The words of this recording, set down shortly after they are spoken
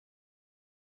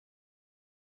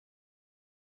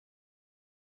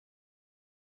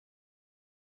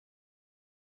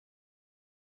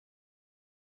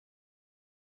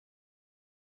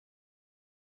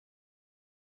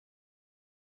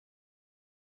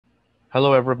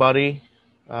Hello, everybody.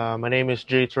 My name is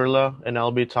Jay Turla, and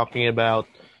I'll be talking about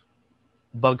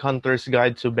Bug Hunter's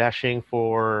Guide to Bashing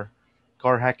for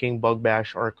Car Hacking Bug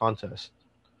Bash or Contest.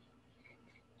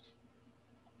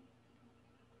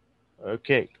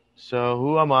 Okay, so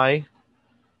who am I?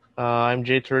 I'm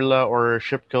Jay Turla, or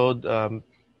shipcode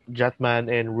Jetman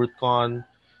in RootCon.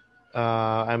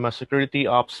 I'm a security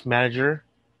ops manager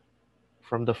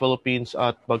from the Philippines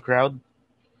at BugCrowd,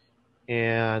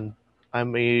 and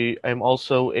I'm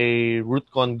also a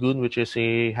RootCon Goon, which is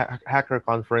a hacker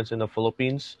conference in the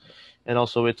Philippines, and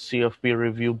also its CFP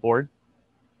review board.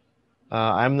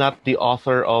 I'm not the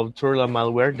author of Turla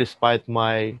malware, despite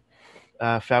my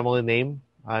family name.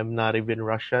 I'm not even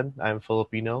Russian. I'm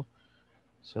Filipino.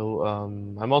 So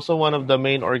I'm also one of the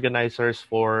main organizers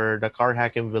for the Car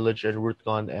Hacking Village in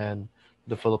RootCon and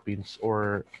the Philippines,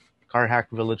 or Car Hack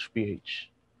Village PH.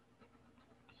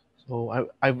 So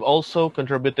I've also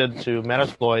contributed to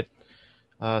Metasploit,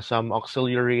 some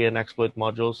auxiliary and exploit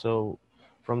modules. So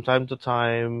from time to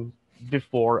time,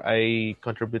 before I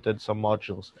contributed some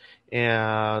modules,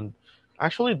 and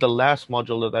actually the last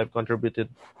module that I've contributed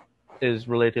is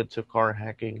related to car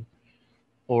hacking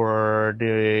or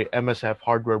the MSF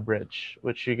hardware bridge,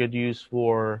 which you could use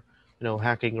for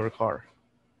hacking your car.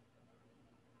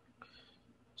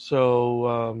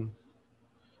 So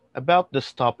about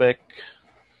this topic,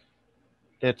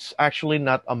 it's actually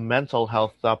not a mental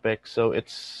health topic. The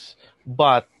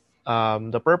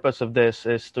purpose of this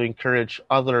is to encourage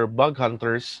other bug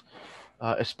hunters,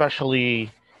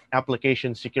 especially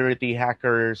application security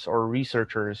hackers or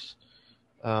researchers,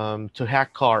 to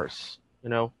hack cars.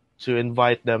 To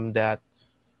invite them that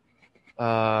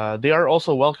they are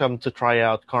also welcome to try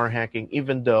out car hacking,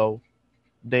 even though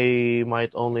they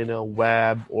might only know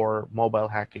web or mobile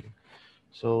hacking.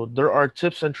 So there are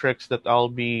tips and tricks that I'll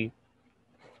be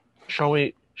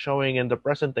showing in the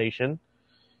presentation,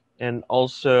 and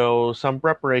also some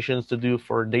preparations to do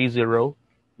for day zero,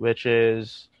 which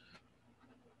is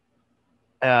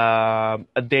a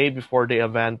day before the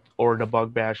event or the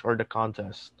bug bash or the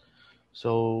contest.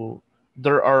 So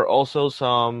there are also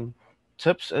some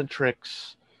tips and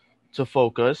tricks to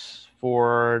focus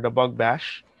for the bug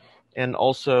bash, and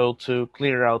also to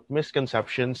clear out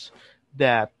misconceptions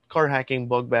that car hacking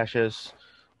bug bashes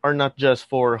are not just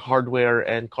for hardware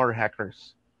and car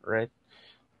hackers, right?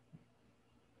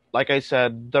 Like I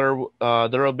said, there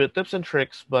will be tips and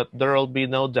tricks, but there will be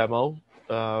no demo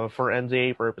for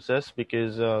NDA purposes,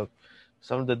 because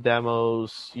some of the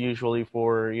demos usually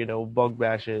for bug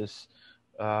bashes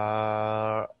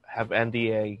have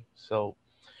NDA. So,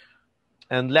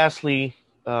 and lastly,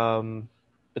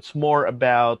 it's more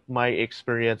about my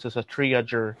experience as a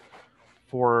triager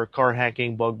for car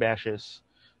hacking bug bashes.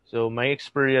 So my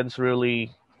experience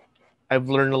really, I've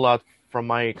learned a lot from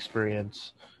my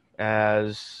experience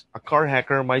as a car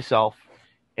hacker myself,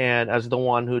 and as the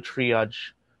one who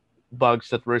triage bugs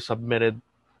that were submitted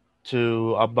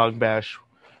to a bug bash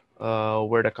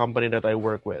where the company that I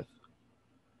work with.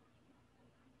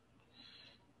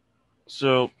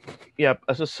 So, yeah,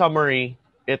 as a summary,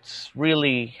 it's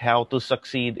really how to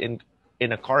succeed in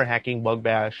a car hacking bug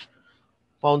bash,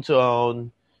 phone to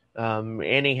own,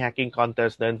 any hacking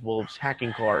contest that involves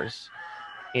hacking cars.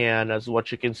 And as what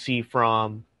you can see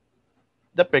from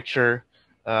the picture,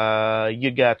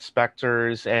 you get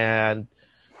Spectres and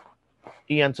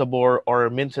Ian Tabor or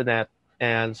Mintonet,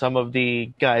 and some of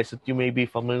the guys that you may be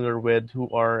familiar with who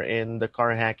are in the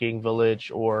car hacking village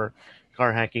or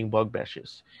car hacking bug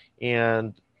bashes.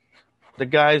 And the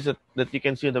guys that you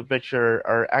can see in the picture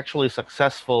are actually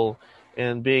successful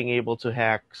in being able to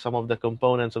hack some of the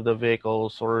components of the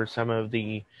vehicles or some of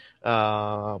the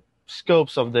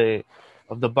scopes of the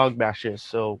bug bashes.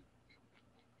 So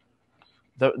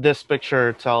this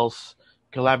picture tells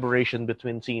collaboration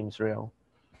between teams, real.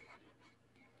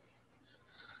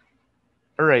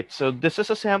 All right, so this is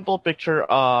a sample picture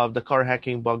of the car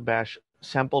hacking bug bash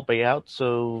sample payout.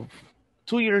 So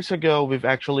 2 years ago, we've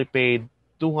actually paid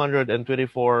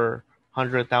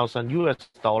 224,000 US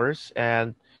dollars,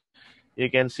 and you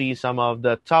can see some of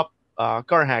the top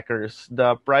car hackers.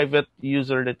 The private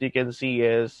user that you can see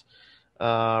is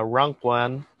rank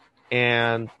one,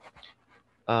 and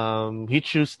he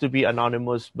chose to be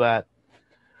anonymous. But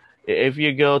if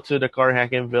you go to the car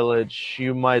hacking village,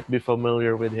 you might be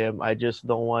familiar with him. I just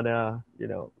don't want to,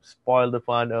 spoil the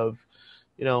fun of,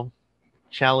 you know,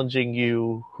 challenging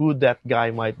you who that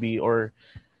guy might be, or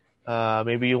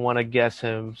maybe you want to guess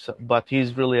him. But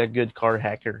he's really a good car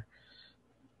hacker.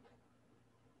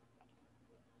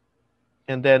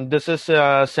 And then this is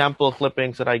sample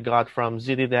clippings that I got from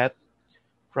ZDNet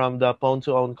from the Pwn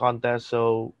to Own contest.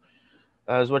 So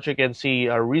As what you can see,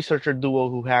 a researcher duo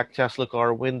who hacked Tesla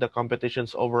car win the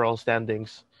competition's overall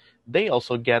standings. They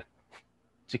also get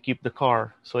to keep the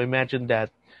car. So imagine that.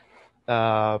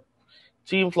 Uh,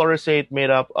 Team Fluorescate, made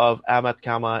up of Amat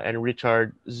Kama and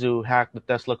Richard Zhu, hacked the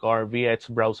Tesla car via its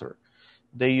browser.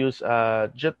 They use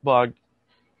a GIT bug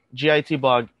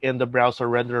in the browser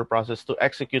renderer process to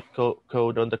execute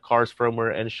code on the car's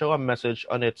firmware and show a message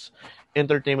on its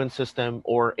entertainment system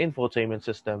or infotainment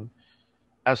system.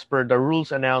 As per the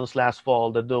rules announced last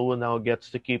fall, the duo now gets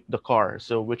to keep the car,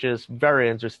 so which is very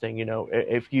interesting.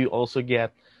 If you also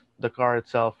get the car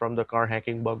itself from the car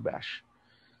hacking bug bash.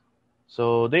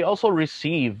 So they also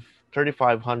receive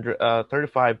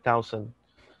 35,000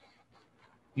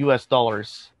 US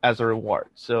dollars as a reward.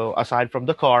 So aside from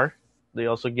the car, they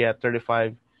also get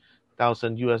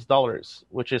 35,000 US dollars,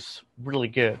 which is really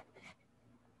good.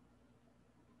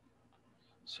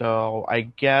 So I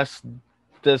guess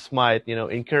this might,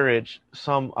 encourage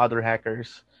some other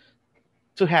hackers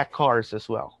to hack cars as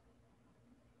well.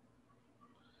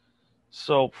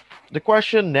 So the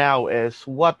question now is,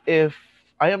 what if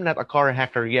I am not a car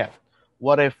hacker yet?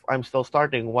 What if I'm still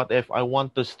starting? What if I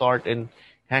want to start in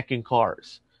hacking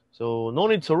cars? So no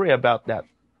need to worry about that.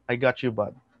 I got you,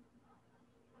 bud.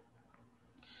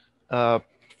 Uh,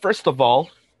 First of all,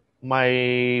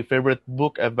 my favorite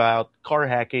book about car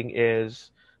hacking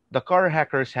is The Car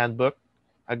Hacker's Handbook,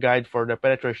 a guide for the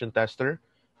penetration tester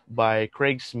by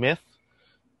Craig Smith.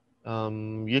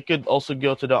 You could also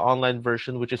go to the online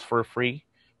version, which is for free.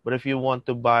 But if you want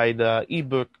to buy the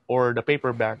ebook or the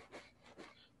paperback,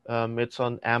 it's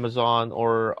on Amazon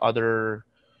or other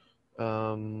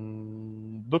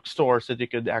bookstores that you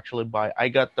could actually buy. I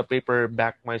got the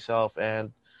paperback myself,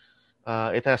 and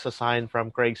it has a sign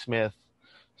from Craig Smith.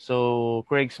 So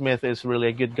Craig Smith is really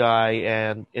a good guy,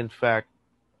 and in fact,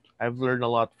 I've learned a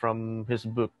lot from his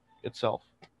book itself.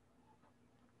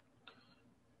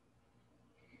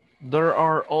 There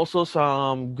are also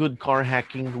some good car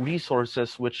hacking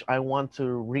resources which I want to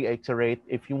reiterate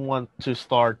if you want to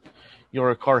start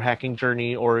your car hacking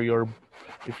journey or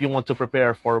if you want to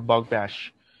prepare for bug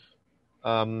bash.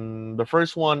 The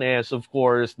first one is, of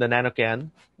course, the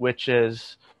NanoCan, which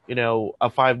is a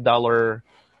 $5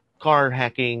 car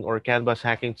hacking or canvas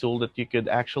hacking tool that you could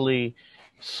actually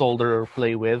solder or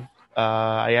play with.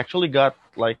 I actually got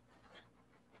like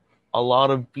a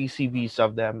lot of PCBs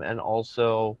of them, and I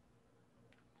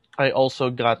also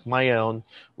got my own,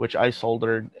 which I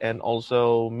soldered, and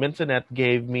also Mintonet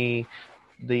gave me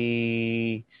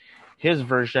the his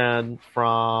version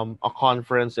from a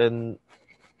conference in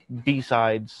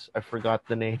B-sides. I forgot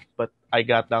the name, but I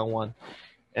got that one.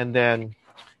 And then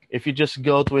if you just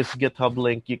go to his GitHub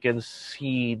link, you can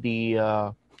see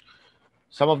the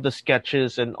some of the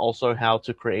sketches and also how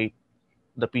to create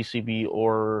the PCB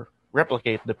or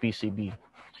replicate the PCB.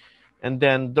 And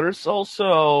then there's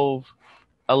also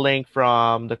a link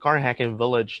from the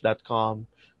carhackingvillage.com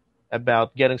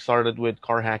about getting started with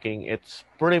car hacking. It's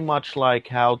pretty much like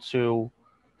how to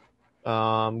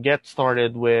get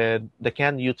started with the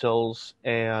CAN utils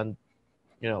and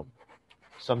you know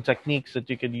some techniques that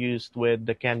you could use with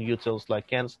the CAN utils like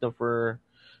CAN sniffer,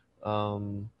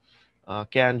 um,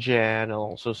 CANGen, and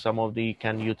also some of the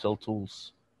CAN util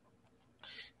tools.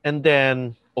 And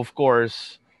then, of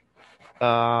course,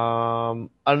 another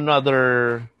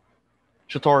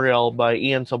tutorial by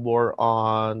Ian Tabor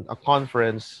on a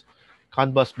conference,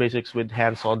 CAN bus basics with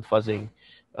hands-on fuzzing.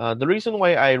 The reason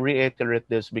why I reiterate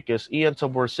this because Ian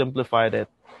Tabor simplified it,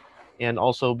 and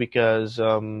also because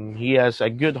he has a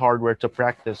good hardware to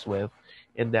practice with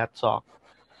in that talk.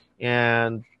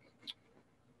 And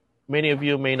many of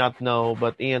you may not know,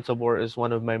 but Ian Tabor is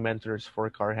one of my mentors for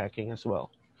car hacking as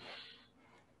well.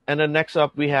 And then next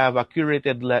up, we have a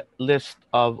curated list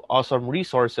of awesome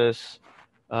resources,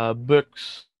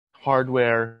 books,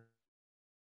 hardware.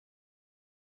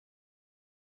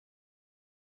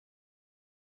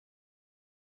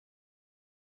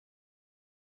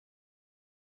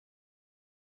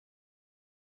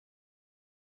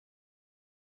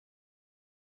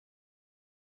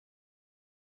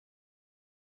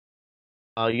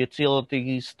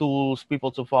 Utilities, tools,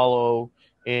 people to follow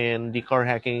in the car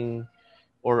hacking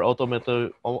or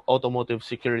automotive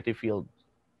security field.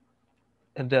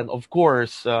 And then, of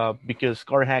course, because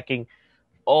car hacking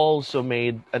also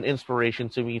made an inspiration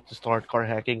to me to start car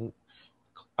hacking,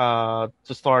 to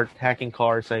start hacking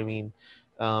cars. I mean,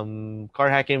 car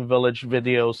hacking village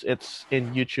videos. It's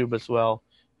in YouTube as well,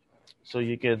 so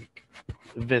you could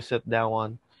visit that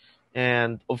one.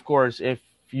 And of course, if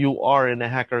you are in a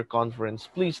hacker conference,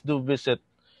 please do visit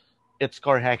its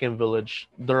car hacking village.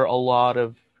 There are a lot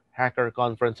of hacker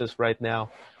conferences right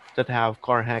now. that have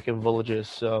car hacking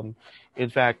villages. In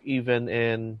fact, even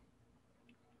in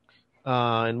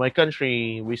my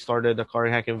country, we started a car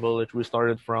hacking village. We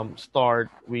started from start.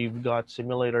 We've got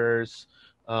simulators,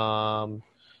 um,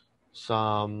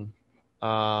 some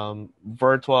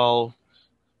virtual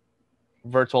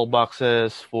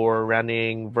boxes for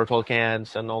running virtual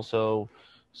cans, and also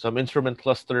some instrument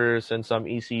clusters and some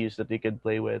ECUs that you could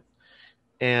play with.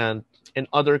 And in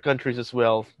other countries as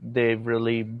well, they've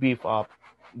really beefed up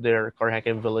their car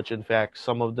hacking village. In fact,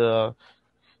 some of the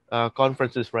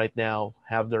conferences right now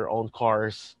have their own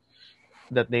cars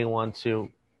that they want to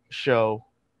show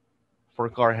for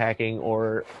car hacking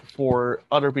or for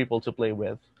other people to play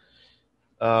with.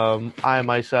 I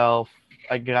myself,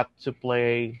 I got to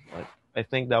play. Like, I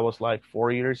think that was like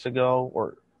 4 years ago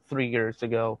or 3 years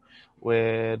ago,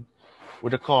 with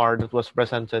a car that was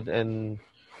presented in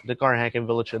the car hacking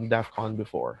village in DEF CON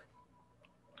before.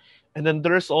 And then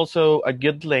there's also a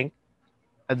good link,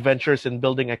 Adventures in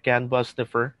Building a CAN Bus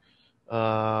Sniffer,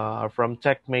 from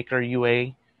Tech Maker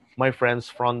UA. My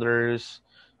friends, Fronders,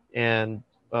 and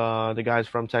the guys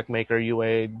from Tech Maker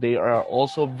UA, they are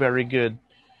also very good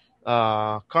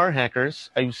car hackers.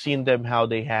 I've seen them how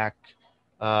they hack.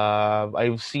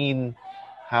 I've seen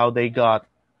how they got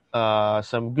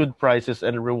some good prizes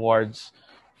and rewards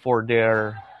for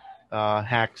their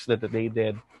hacks that they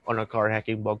did on a car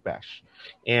hacking bug bash.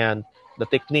 And the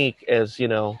technique is,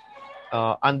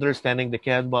 understanding the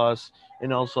canvas,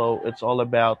 and also it's all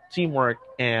about teamwork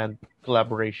and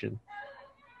collaboration.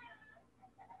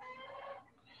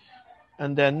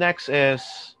 And then next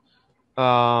is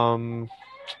um,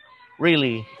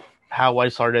 really how I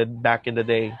started back in the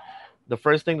day. The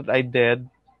first thing that I did,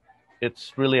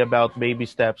 it's really about baby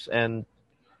steps, and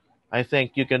I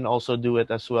think you can also do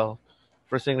it as well.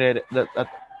 First thing that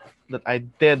I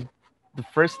did, the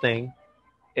first thing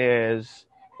is,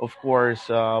 of course,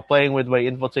 playing with my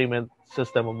infotainment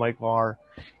system of my car,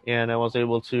 and I was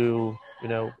able to,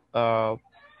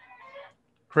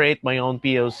 create my own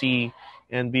POC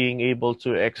and being able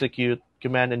to execute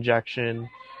command injection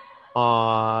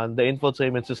on the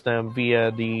infotainment system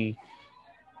via the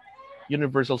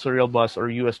universal serial bus or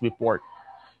USB port.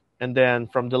 And then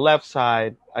from the left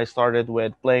side, I started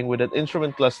with playing with an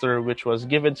instrument cluster, which was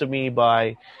given to me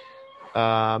by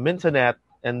Mintonet.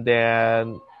 And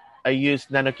then I used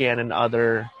NanoCan and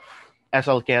other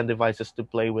SLCAN devices to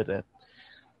play with it.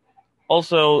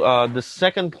 Also, the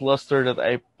second cluster that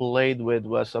I played with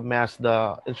was a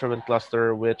Mazda instrument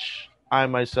cluster, which I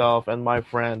myself and my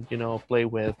friend, play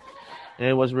with. And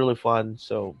it was really fun.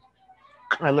 So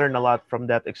I learned a lot from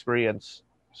that experience.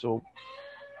 So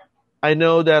I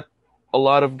know that a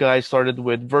lot of guys started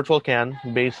with virtual CAN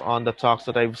based on the talks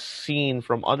that I've seen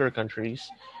from other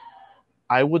countries.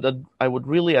 I would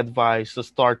really advise to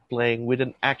start playing with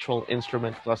an actual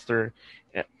instrument cluster,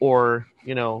 or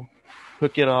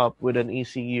hook it up with an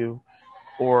ECU,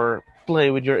 or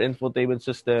play with your infotainment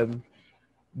system.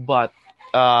 But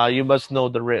you must know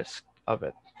the risk of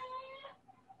it.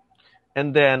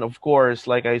 And then, of course,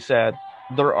 like I said,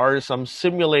 there are some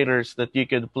simulators that you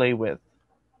could play with.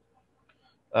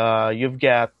 You've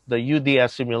got the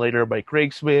UDS simulator by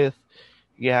Craig Smith.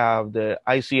 You have the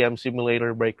ICM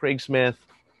simulator by Craig Smith.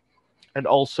 And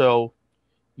also,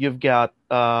 you've got,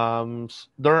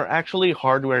 there are actually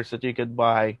hardwares that you could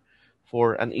buy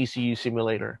for an ECU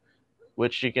simulator,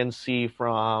 which you can see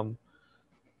from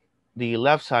the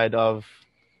left side of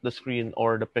the screen,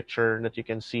 or the picture that you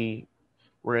can see,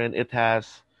 wherein it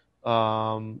has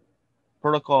um,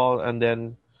 protocol, and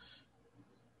then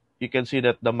you can see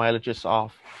that the mileage is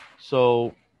off.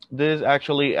 So this is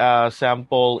actually a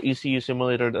sample ECU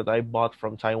simulator that I bought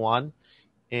from Taiwan,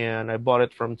 and I bought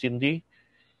it from Tindi.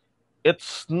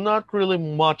 It's not really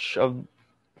much of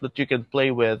that you can play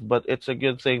with, but it's a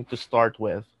good thing to start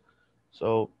with.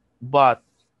 So, but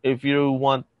if you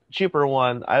want cheaper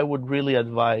one, I would really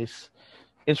advise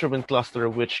instrument cluster,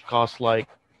 which costs like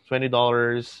 $20,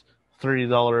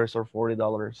 $30, or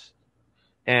 $40.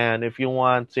 And if you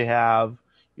want to have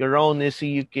your own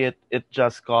ECU kit, it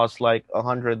just costs like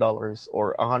 $100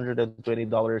 or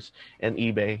 $120 in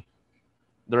eBay.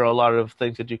 There are a lot of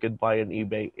things that you can buy on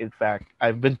eBay. In fact,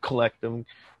 I've been collecting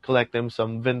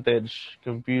some vintage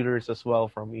computers as well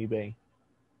from eBay.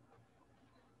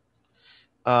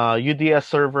 UDS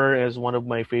server is one of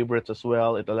my favorites as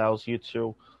well. It allows you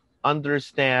to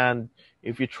understand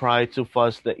if you try to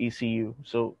fuzz the ECU.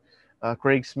 So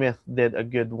Craig Smith did a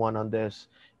good one on this,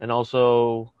 and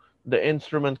also the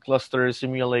instrument cluster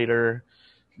simulator.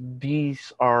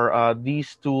 These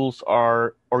tools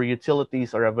are, or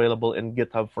utilities are, available in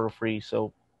GitHub for free.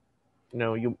 So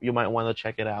you might want to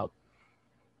check it out.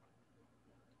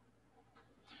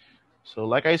 So,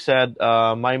 like I said,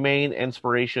 my main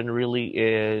inspiration really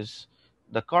is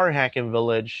the car hacking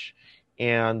village.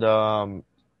 And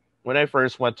when I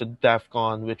first went to DEF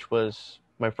CON, which was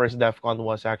my first DEF CON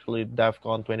was actually DEF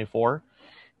CON 24.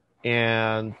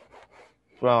 And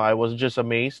well, I was just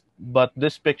amazed. But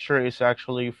this picture is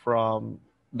actually from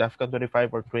DEF CON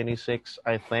 25 or 26,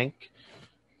 I think.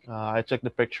 I took the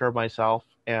picture myself,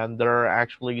 and there are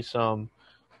actually some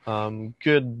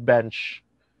good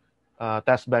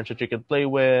test bench that you can play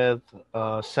with,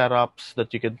 setups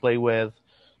that you can play with.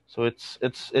 So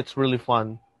it's really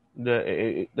fun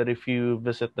that if you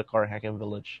visit the car hacking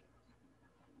village.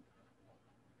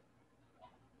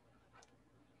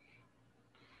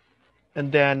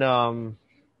 And then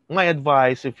my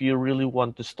advice, if you really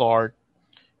want to start,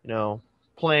 you know,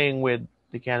 playing with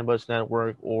the Canvas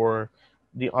network or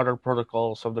the other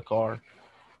protocols of the car,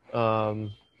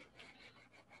 um,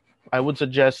 I would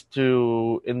suggest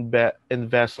to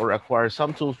invest or acquire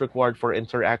some tools required for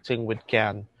interacting with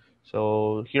CAN.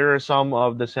 So here are some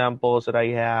of the samples that I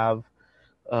have.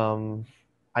 Um,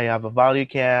 I have a value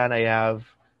CAN. I have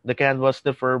the Canvas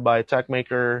sniffer by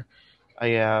TechMaker. I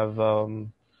have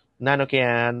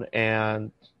NanoCAN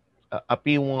and a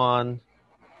P1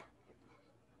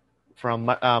 from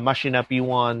Machina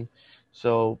P1.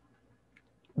 So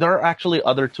there are actually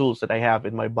other tools that I have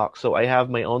in my box. So I have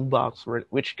my own box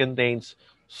which contains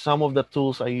some of the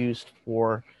tools I used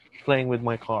for playing with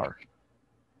my car.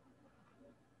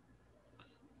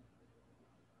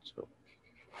 So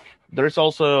there's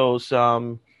also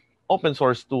some open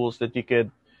source tools that you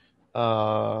could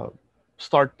uh,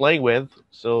 start playing with.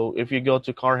 So if you go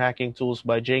to Car Hacking Tools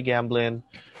by Jay Gamblin,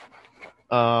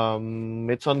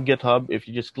 it's on GitHub. If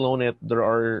you just clone it, there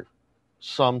are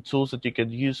some tools that you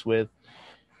could use with.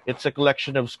 It's a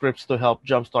collection of scripts to help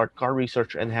jumpstart car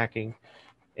research and hacking.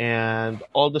 And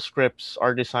all the scripts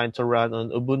are designed to run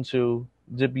on Ubuntu,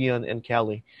 Debian, and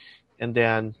Kali. And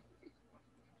then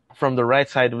from the right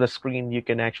side of the screen, you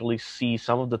can actually see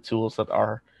some of the tools that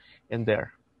are in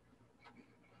there.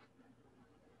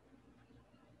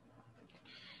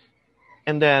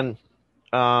 And then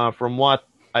from what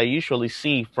I usually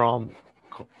see from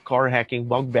car hacking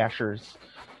bug bashers,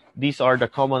 these are the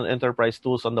common enterprise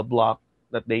tools on the block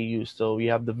that they use. So we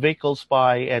have the vehicle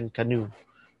spy and canoe,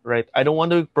 right? I don't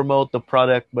want to promote the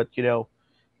product, but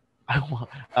I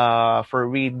want, for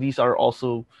me, these are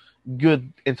also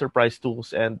good enterprise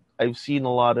tools, and I've seen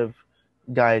a lot of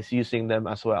guys using them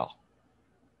as well.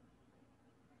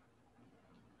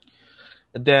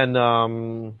 And then,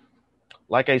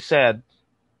 like I said,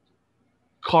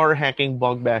 car hacking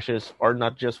bug bashes are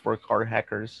not just for car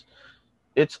hackers.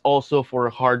 It's also for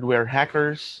hardware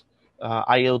hackers,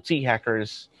 IoT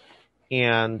hackers,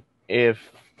 and if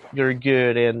you're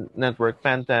good in network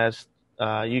pen test,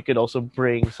 you could also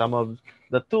bring some of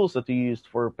the tools that you used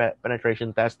for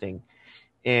penetration testing.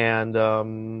 And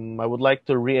I would like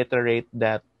to reiterate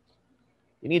that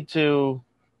you need to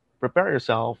prepare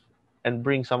yourself and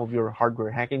bring some of your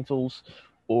hardware hacking tools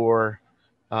or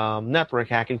network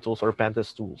hacking tools or pen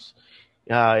test tools.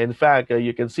 In fact,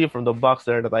 you can see from the box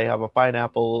there that I have a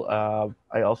pineapple.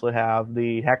 I also have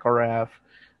the HackerF,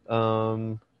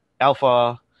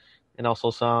 Alpha, and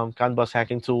also some CAN bus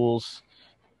hacking tools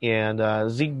and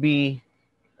Zigbee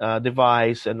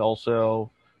device, and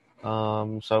also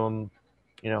some,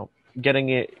 you know, getting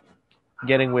it,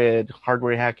 getting with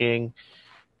hardware hacking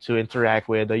to interact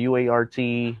with the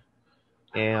UART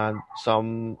and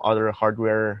some other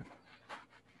hardware,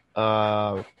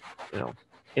 uh, you know,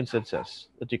 instances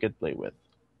that you could play with.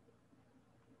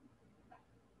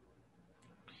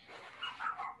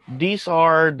 These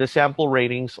are the sample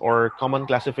ratings or common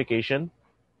classification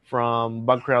from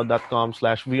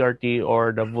bugcrowd.com/VRT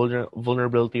or the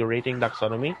vulnerability rating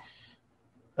taxonomy.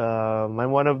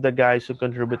 I'm one of the guys who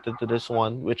contributed to this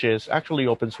one, which is actually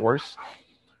open source.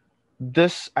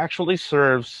 This actually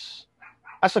serves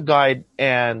as a guide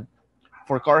and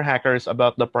for car hackers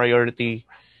about the priority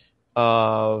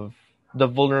of the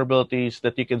vulnerabilities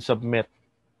that you can submit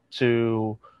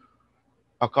to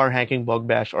a car hacking bug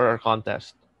bash or a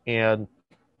contest. And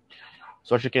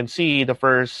so as you can see, the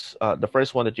first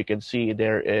one that you can see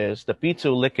there is the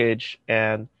P2 leakage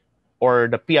and or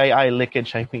the PII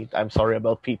leakage. I mean, I'm sorry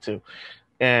about P2,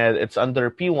 and it's under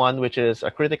P1, which is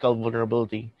a critical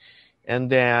vulnerability. And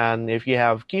then if you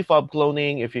have key fob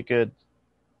cloning, if you could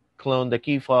clone the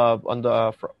key fob on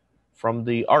the from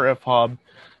the RF hub,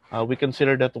 we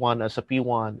consider that one as a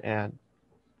P1. And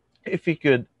if you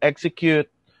could execute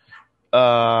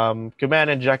command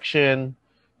injection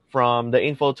from the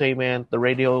infotainment, the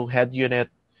radio head unit,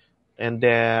 and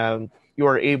then you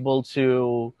are able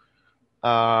to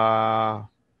uh,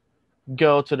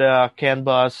 go to the CAN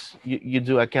bus, you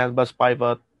do a CAN bus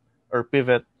pivot or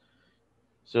pivot.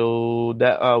 So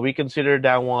that we consider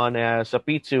that one as a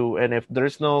P2. And if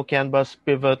there's no CAN bus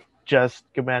pivot, just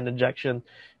command injection,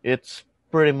 it's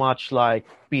pretty much like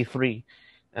P3.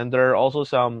 And there are also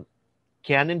some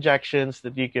CAN injections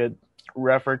that you could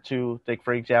refer to. Take,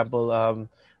 for example,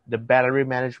 the battery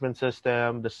management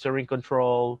system, the steering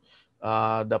control,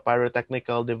 the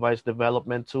pyrotechnical device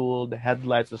development tool, the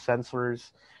headlights, the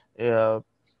sensors. Uh,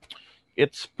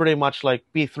 it's pretty much like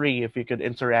P3 if you could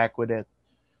interact with it.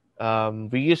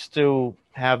 We used to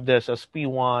have this as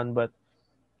P1, but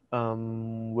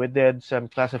we did some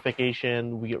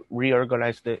classification. We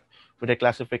reorganized it with the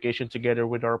classification together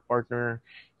with our partner,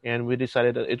 and we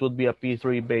decided that it would be a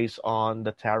P3 based on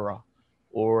the Terra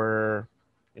or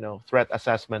threat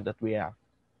assessment that we have.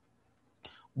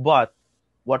 But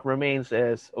what remains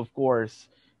is, of course,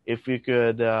 if you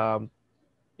could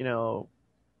you know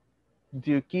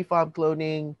do key fob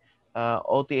cloning,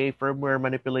 OTA firmware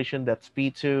manipulation, that's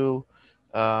P2,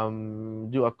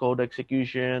 do a code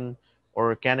execution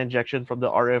or CAN injection from the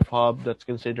RF hub, that's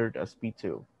considered as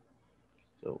P2.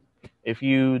 So if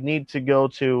you need to go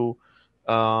to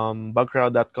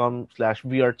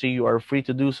bugcrowd.com/VRT, you are free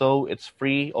to do so. It's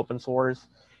free, open source.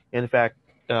 In fact,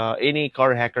 any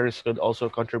car hackers could also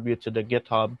contribute to the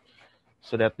GitHub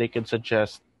so that they can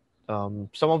suggest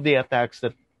some of the attacks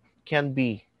that can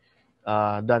be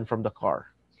done from the car.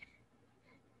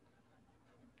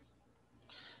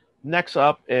 Next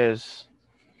up is,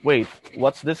 wait,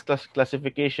 what's this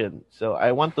classification? So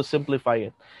I want to simplify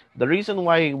it. The reason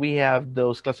why we have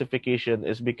those classification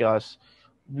is because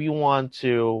we want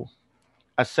to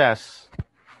assess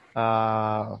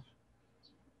uh,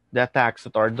 the attacks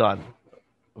that are done.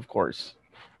 Of course,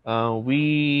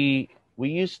 we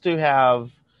used to have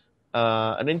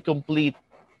an incomplete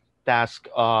task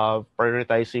of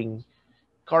prioritizing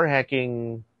car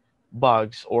hacking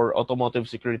bugs or automotive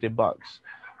security bugs.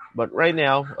 But right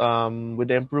now, with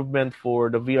the improvement for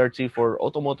the VRT for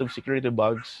automotive security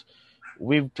bugs,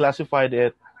 we've classified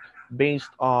it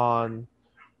based on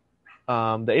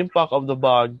the impact of the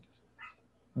bug,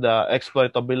 the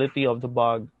exploitability of the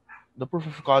bug, the proof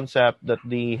of concept that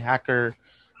the hacker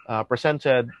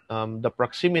presented, the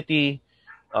proximity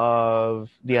of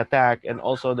the attack, and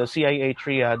also the CIA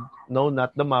triad. No,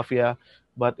 not the mafia,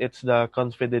 but it's the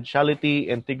confidentiality,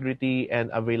 integrity, and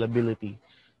availability.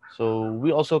 So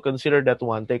we also consider that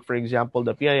one. Take, for example,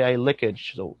 the PII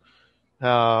leakage. So,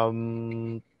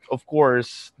 of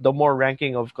course, the more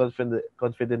ranking of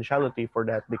confidentiality for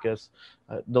that, because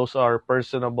those are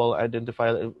personable,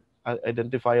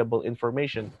 identifiable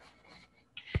information.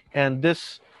 And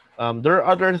this, there are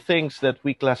other things that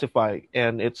we classify,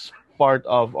 and it's part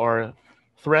of our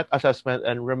threat assessment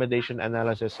and remediation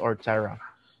analysis, or TARA.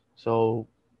 So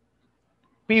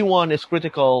P1 is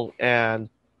critical and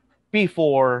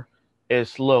P4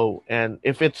 is low. And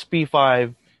if it's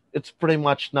P5, it's pretty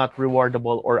much not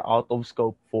rewardable or out of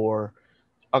scope for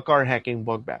a car hacking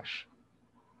bug bash.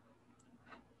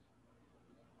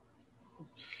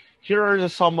 Here are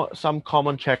some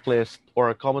common checklists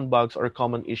or common bugs or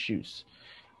common issues.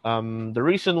 The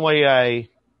reason why I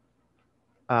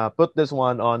put this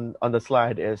one on the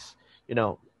slide is,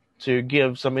 to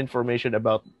give some information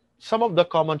about some of the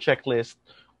common checklists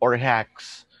or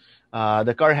hacks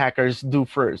the car hackers do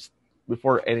first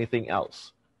before anything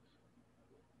else.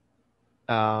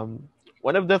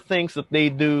 One of the things that they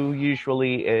do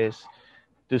usually is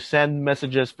to send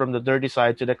messages from the dirty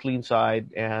side to the clean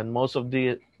side, and most of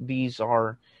these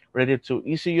are related to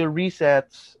ECU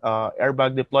resets,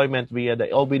 airbag deployment via the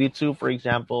LBD2, for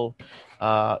example,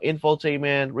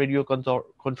 infotainment, radio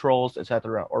controls,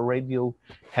 etc., or radio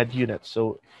head units.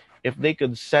 So if they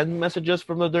could send messages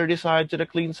from the dirty side to the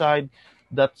clean side,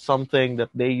 that's something that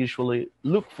they usually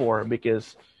look for,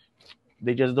 because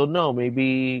they just don't know.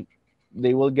 Maybe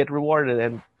they will get rewarded.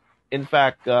 And in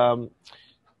fact, 2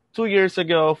 years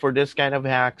ago, for this kind of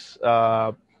hacks,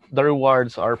 the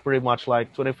rewards are pretty much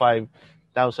like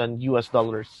 25,000 US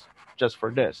dollars just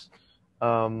for this.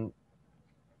 Um,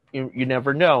 you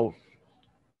never know.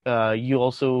 You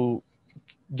also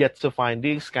get to find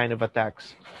these kind of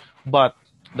attacks. But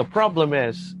the problem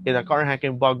is, in a car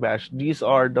hacking bug bash, these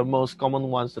are the most common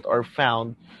ones that are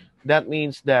found. That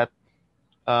means that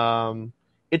um,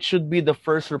 it should be the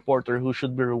first reporter who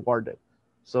should be rewarded.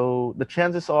 So the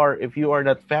chances are, if you are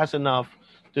not fast enough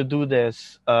to do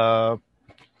this,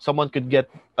 someone could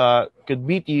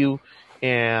beat you,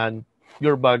 and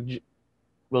your bug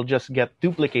will just get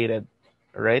duplicated,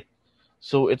 right?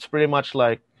 So it's pretty much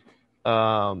like,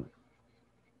 um,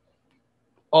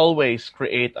 always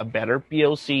create a better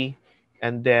POC,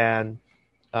 and then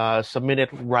submit it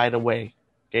right away.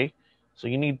 Okay, so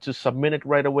you need to submit it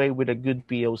right away with a good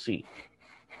POC.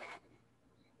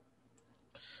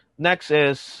 Next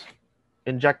is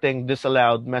injecting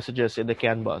disallowed messages in the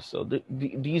CAN bus. So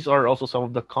these are also some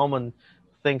of the common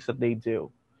things that they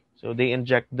do. So they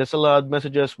inject disallowed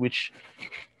messages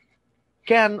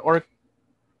can or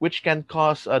which can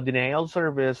cause a denial of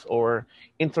service or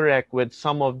interact with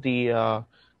some of the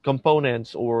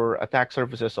components or attack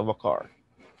surfaces of a car.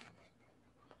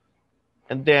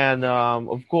 And then,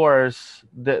 of course,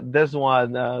 this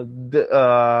one,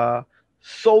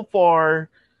 so far,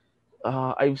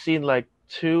 I've seen like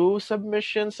two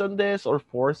submissions on this or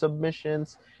four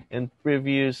submissions in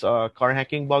previous car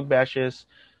hacking bug bashes,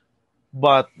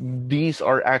 but these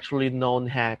are actually known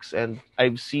hacks. And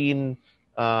I've seen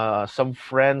some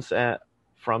friends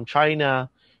from China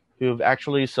who've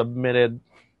actually submitted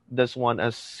this one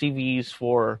as CVs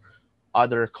for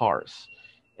other cars.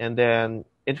 And then,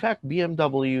 in fact,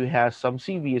 BMW has some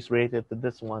CVs related to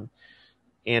this one,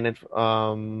 and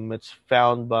it's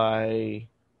found by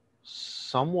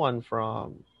someone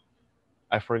from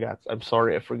I forgot. I'm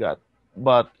sorry, I forgot,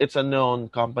 but it's a known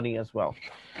company as well.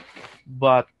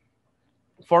 But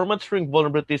format string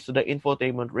vulnerabilities to the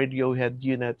infotainment radio head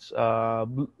units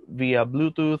via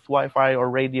Bluetooth, Wi-Fi, or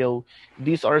radio.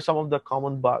 These are some of the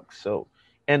common bugs. So,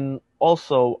 and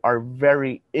also are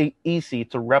very easy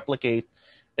to replicate,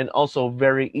 and also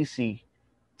very easy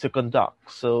to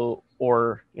conduct. So,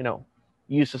 or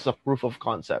use as a proof of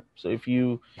concept. So, if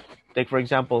you take, for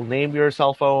example, name your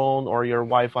cell phone or your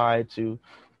Wi-Fi to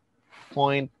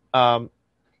point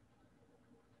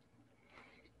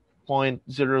point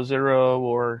 00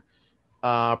 or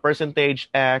percentage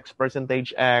X,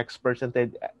 percentage X,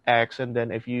 and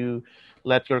then if you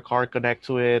let your car connect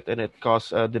to it and it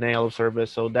causes a denial of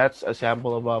service. So that's a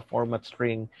sample of a format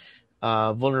string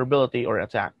vulnerability or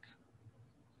attack.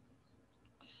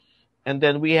 And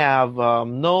then we have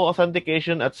no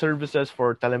authentication at services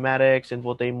for telematics,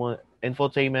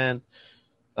 infotainment,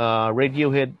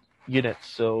 radio head units.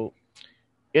 So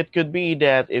it could be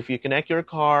that if you connect your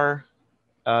car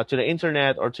to the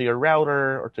internet or to your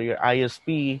router or to your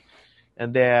ISP,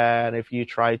 and then if you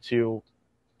try to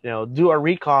do a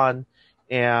recon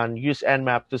and use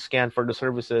Nmap to scan for the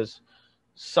services,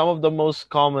 some of the most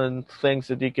common things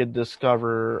that you could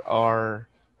discover are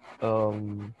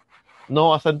no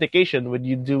authentication when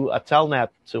you do a telnet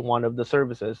to one of the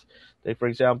services. Like, for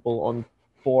example, on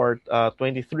port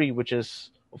 23, which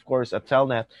is, of course, a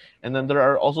telnet. And then there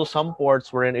are also some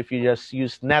ports wherein if you just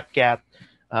use netcat,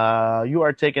 you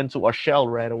are taken to a shell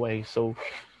right away. So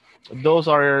those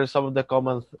are some of the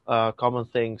common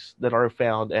things that are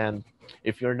found, and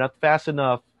if you're not fast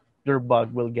enough, your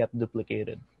bug will get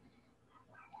duplicated.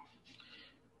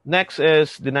 Next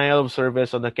is denial of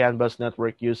service on the CAN bus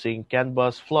network using CAN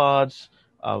bus floods,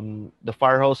 the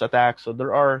fire hose attack. So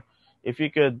there are, if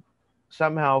you could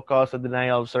somehow cause a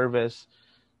denial of service,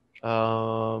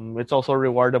 it's also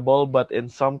rewardable, but in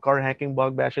some car hacking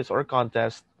bug bashes or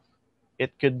contests,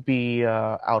 it could be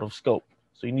out of scope.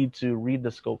 So you need to read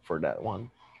the scope for that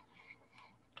one.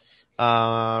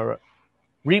 Replay,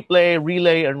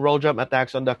 relay, and roll jump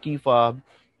attacks on the key fob.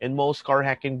 In most car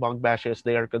hacking bug bashes,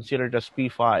 they are considered as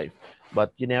P5,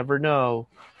 but you never know.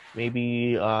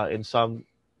 Maybe in some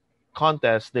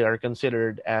contests, they are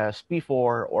considered as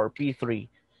P4 or P3.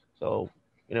 So,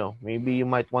 maybe you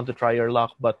might want to try your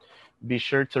luck, but be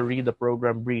sure to read the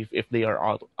program brief if they are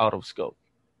out of scope.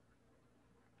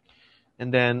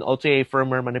 And then OTA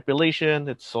firmware manipulation,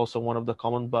 it's also one of the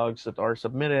common bugs that are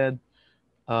submitted.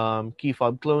 Key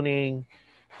fob cloning,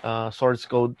 source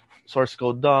code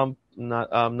dump,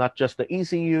 not just the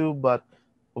ECU, but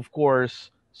of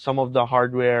course some of the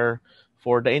hardware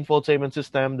for the infotainment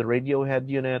system, the radio head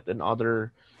unit, and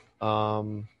other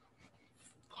hardwares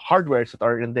that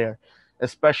are in there,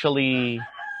 especially,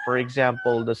 for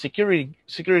example, the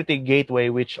security gateway,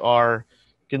 which are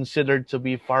considered to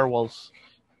be firewalls,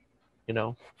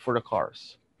 for the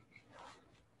cars.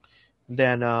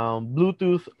 Then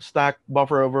Bluetooth stack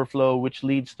buffer overflow, which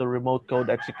leads to remote code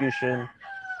execution.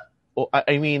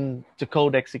 I mean, to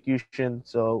code execution.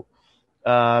 So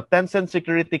Tencent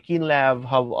Security Keenlab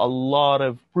have a lot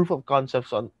of proof of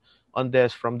concepts on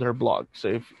this from their blog.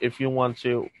 So if you want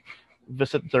to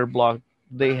visit their blog,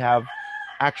 they have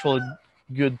actual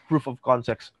good proof of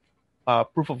concept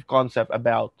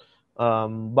about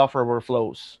buffer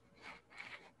overflows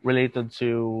related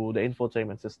to the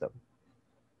infotainment system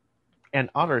and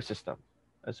other system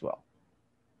as well.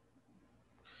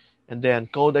 And then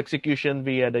code execution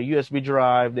via the USB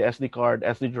drive, the SD card,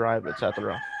 SD drive,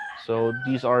 etc. So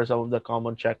these are some of the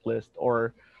common checklists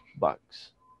or bugs.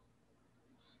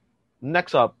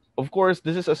 Next up, of course,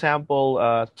 this is a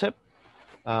sample tip.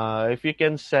 If you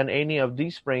can send any of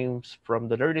these frames from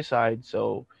the dirty side,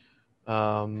 so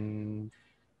um,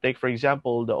 take for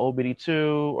example the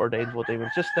OBD2 or the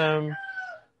infotainment system.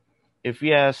 If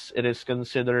yes, it is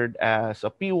considered as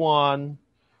a P1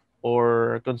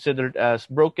 or considered as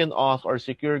broken auth or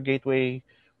secure gateway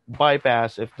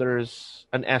bypass if there's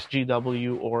an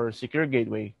SGW or secure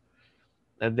gateway.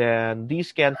 And then these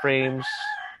scan frames,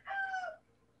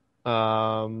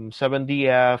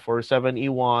 7DF or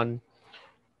 7E1,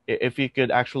 if you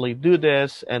could actually do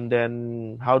this, and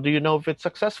then how do you know if it's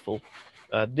successful?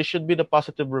 This should be the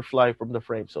positive reply from the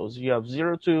frame. So you have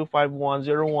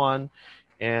 025101,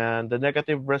 and the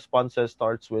negative responses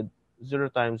starts with 0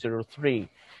 times 03.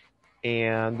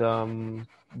 And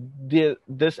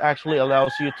this actually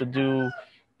allows you to do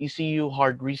ECU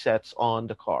hard resets on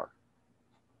the car.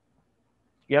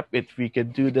 Yep, if we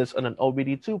could do this on an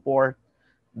OBD2 port,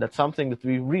 that's something that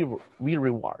we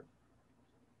reward.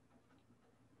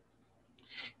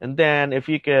 And then if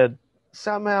you could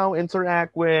somehow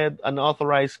interact with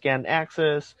unauthorized scan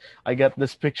access, I got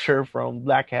this picture from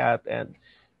Black Hat, and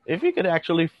if you could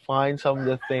actually find some of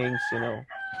the things,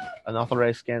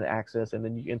 unauthorized scan access, and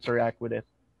then you interact with it,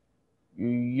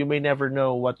 you may never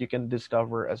know what you can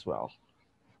discover as well.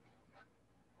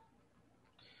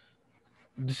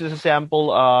 This is a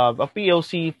sample of a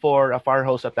POC for a fire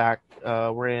hose attack,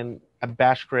 wherein a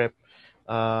bash script,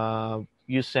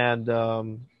 you send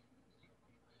the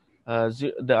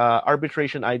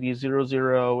arbitration ID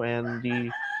 00 and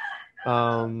the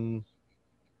um,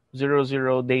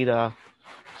 00 data.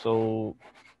 So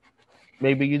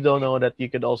maybe you don't know that you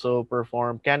could also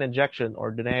perform can injection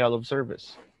or denial of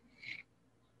service.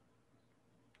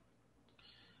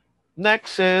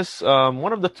 Next is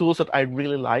one of the tools that I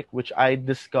really like, which I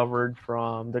discovered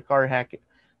from the car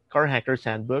hacker's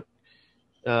handbook.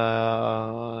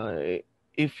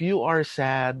 If you are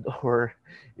sad or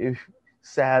if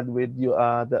sad with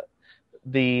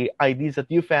the IDs that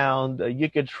you found, you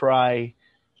could try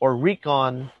or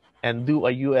recon and do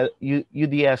a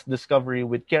UDS discovery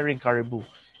with Carrying Caribou.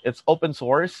 It's open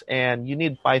source and you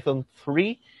need Python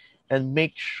 3, and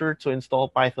make sure to install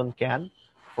Python can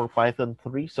for Python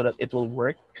 3 so that it will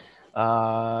work.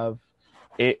 Uh,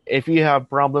 if you have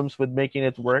problems with making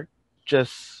it work,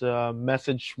 just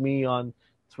message me on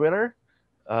Twitter.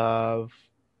 Uh,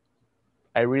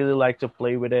 I really like to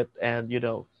play with it, and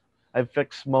I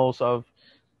fixed most of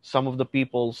some of the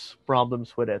people's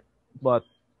problems with it. But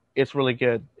it's really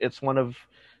good. It's one of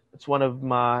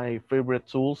my favorite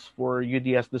tools for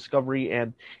UDS discovery,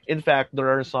 and in fact, there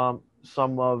are some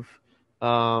of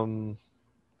um,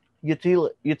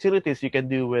 utilities you can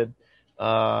do with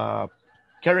uh,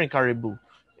 Carrying Caribou.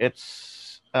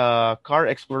 It's a car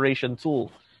exploration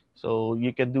tool. So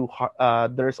you can do,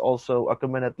 there's also a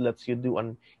command that lets you do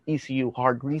an ECU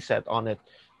hard reset on it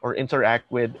or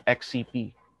interact with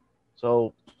XCP.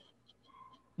 So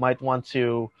might want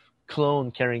to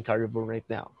clone Carrying Caribou right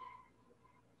now.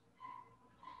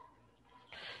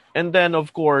 And then,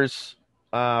 of course,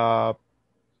 uh,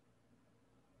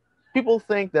 people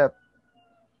think that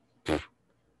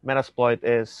Metasploit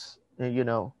is,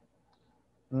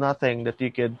 nothing that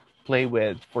you could play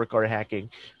with for car hacking.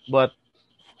 But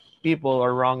people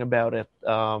are wrong about it.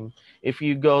 If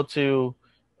you go to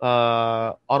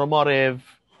automotive,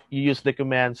 you use the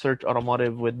command search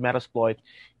automotive with Metasploit,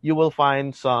 you will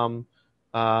find some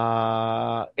 8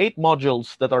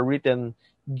 modules that are written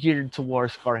geared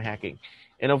towards car hacking.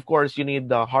 And of course, you need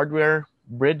the hardware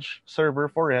bridge server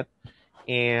for it,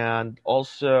 and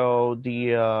also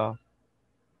the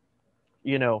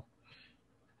you know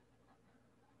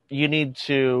you need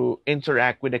to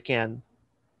interact with the can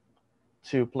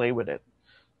to play with it.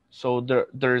 So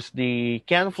there's the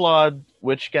can flood,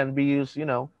 which can be used,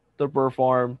 to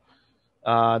perform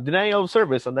denial of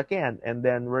service on the can, and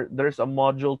then there's a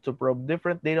module to probe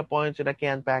different data points in a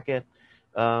can packet,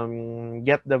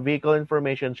 get the vehicle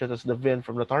information such as the VIN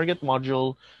from the target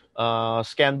module,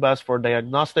 scan bus for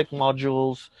diagnostic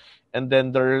modules, and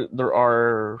then there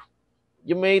are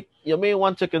you may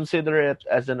want to consider it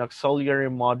as an auxiliary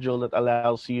module that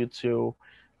allows you to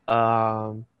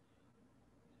um,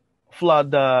 flood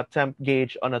the temp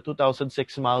gauge on a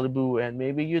 2006 Malibu, and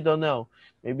maybe you don't know.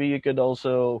 Maybe you could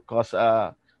also cause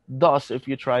dust if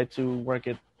you try to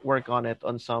work on it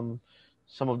on some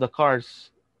of the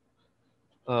cars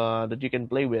that you can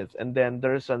play with. And then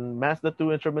there's a Mazda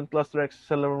 2 instrument cluster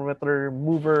accelerometer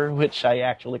mover, which I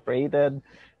actually created.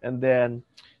 And then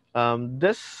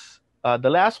the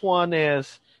last one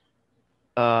is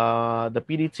the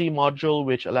PDT module,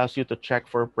 which allows you to check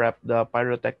for prep the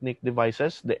pyrotechnic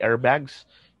devices, the airbags.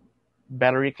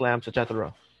 battery clamps,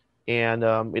 etc. And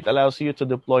it allows you to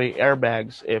deploy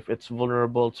airbags if it's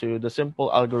vulnerable to the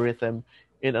simple algorithm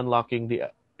in unlocking the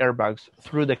airbags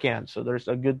through the can. So there's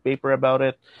a good paper about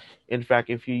it. In fact,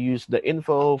 if you use the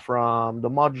info from the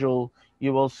module,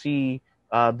 you will see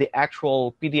the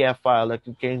actual PDF file that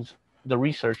contains the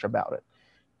research about it.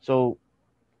 So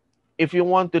if you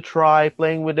want to try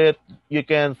playing with it, you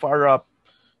can fire up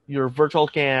your virtual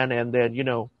can and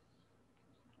then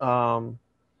um,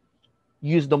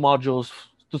 use the modules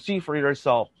to see for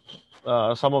yourself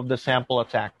some of the sample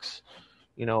attacks,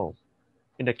 you know,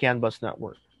 in the CAN bus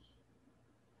network.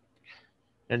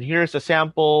 And here's a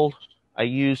sample. I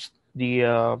used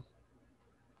the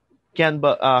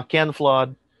CAN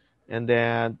flood, and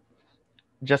then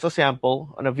just a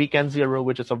sample on a VCAN 0,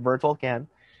 which is a virtual CAN.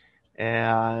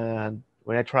 And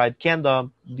when I tried CAN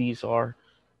dump, these are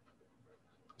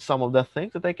some of the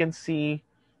things that I can see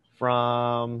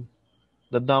from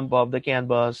the dump of the CAN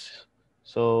bus.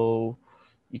 So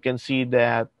you can see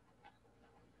that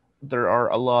there are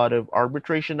a lot of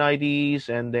arbitration IDs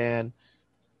and then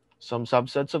some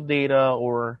subsets of data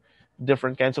or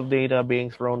different kinds of data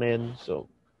being thrown in. So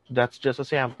that's just a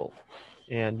sample.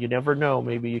 And you never know,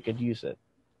 maybe you could use it.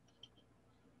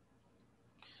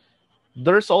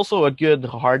 There's also a good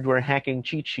hardware hacking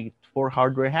cheat sheet for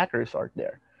hardware hackers out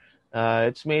there.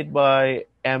 It's made by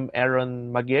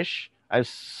Aaron Magish. I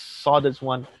saw this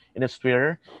one in his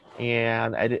Twitter,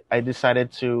 and I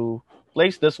decided to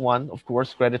place this one. Of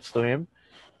course, credits to him.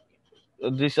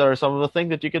 These are some of the things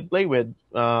that you could play with.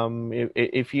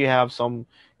 If you have some,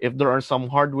 if there are some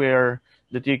hardware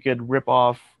that you could rip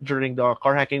off during the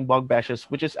car hacking bug bashes,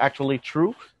 which is actually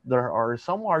true. There are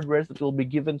some hardwares that will be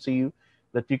given to you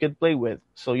that you can play with.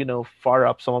 So, fire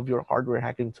up some of your hardware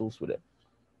hacking tools with it.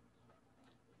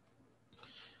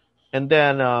 And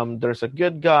then there's a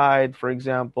good guide, for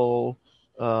example.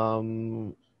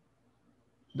 Um,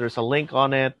 there's a link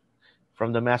on it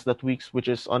from the Mazda Tweaks, which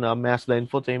is on a Mazda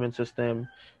infotainment system,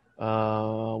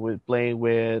 with playing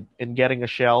with and getting a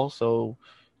shell. So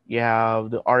you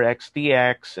have the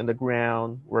RXTX and the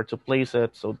ground, where to place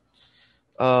it. So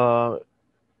uh,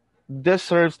 this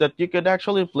serves that you could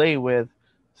actually play with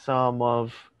some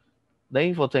of the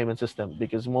infotainment system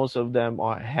because most of them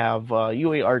have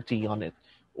UART on it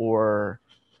or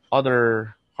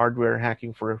other hardware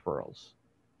hacking for referrals.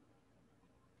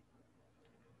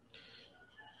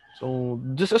 So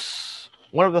this is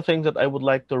one of the things that I would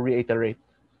like to reiterate.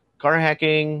 Car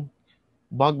hacking,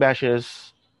 bug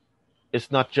bashes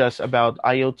is not just about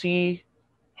IoT,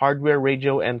 hardware,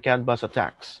 radio, and CAN bus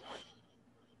attacks.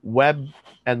 Web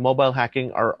and mobile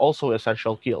hacking are also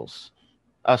essential skills.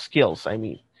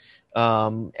 Android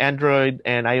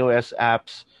and iOS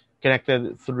apps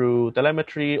connected through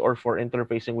telemetry or for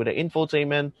interfacing with the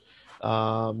infotainment.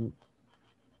 Um,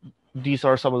 these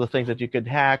are some of the things that you could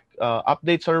hack.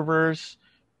 Update servers,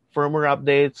 firmware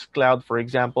updates, cloud, for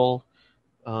example.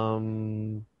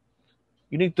 Um,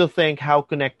 you need to think how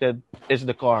connected is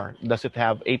the car. Does it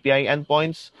have API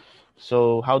endpoints?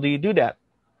 So how do you do that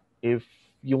if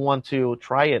you want to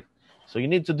try it? So you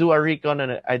need to do a recon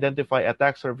and identify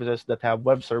attack surfaces that have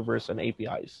web servers and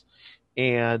APIs.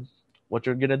 And what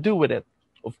you're gonna do with it,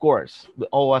 of course, the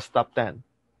OWASP top 10,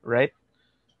 right?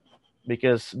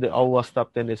 Because the OWASP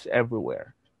top 10 is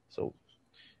everywhere. So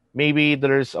maybe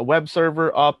there's a web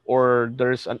server up or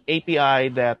there's an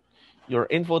API that your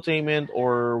infotainment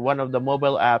or one of the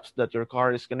mobile apps that your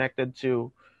car is connected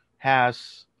to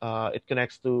has. It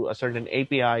connects to a certain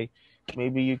API.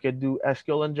 Maybe you could do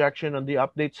SQL injection on the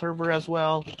update server as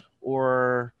well,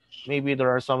 or maybe there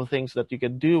are some things that you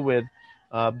could do with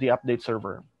the update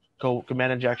server,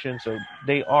 command injection. So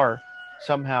they are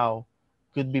somehow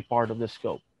could be part of the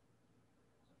scope.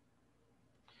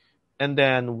 And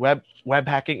then web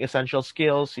hacking essential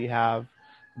skills. You have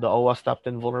the OWASP top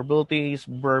 10 vulnerabilities,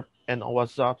 burp, and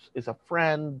OWASP is a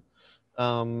friend.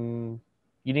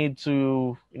 You need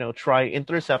to try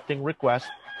intercepting requests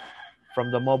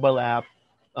from the mobile app,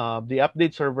 the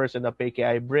update servers, and the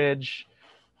PKI bridge.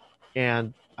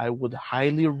 And I would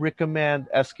highly recommend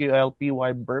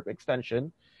SQLPY burp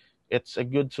extension. It's a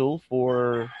good tool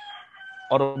for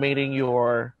automating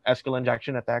your SQL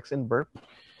injection attacks in burp.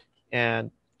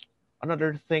 And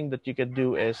another thing that you could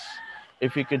do is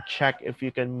if you could check if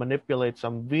you can manipulate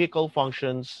some vehicle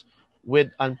functions with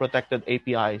unprotected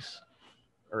APIs.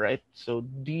 All right. So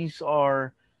these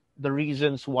are the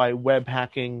reasons why web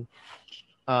hacking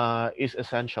is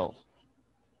essential.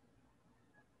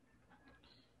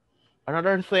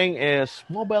 Another thing is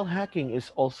mobile hacking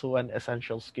is also an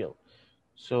essential skill.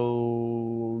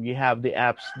 So you have the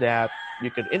apps that you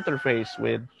can interface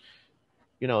with,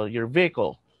 your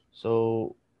vehicle.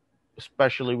 So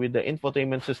especially with the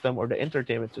infotainment system or the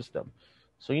entertainment system.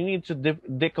 So you need to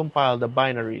decompile the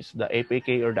binaries, the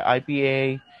APK or the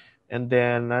IPA, and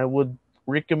then I would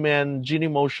recommend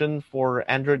Genymotion for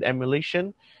Android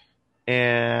emulation,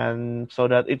 and so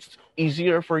that it's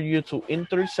easier for you to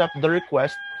intercept the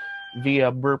request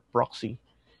via burp proxy.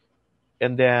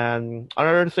 And then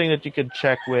another thing that you could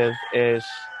check with is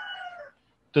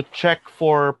to check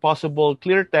for possible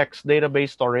clear text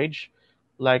database storage,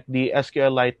 like the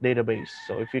SQLite database.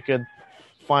 So if you could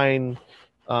find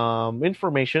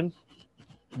information,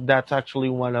 that's actually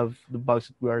one of the bugs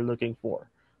that we are looking for.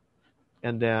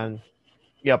 And then,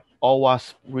 yep,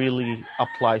 OWASP really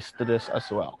applies to this as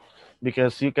well,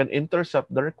 because you can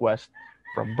intercept the request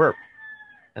from burp.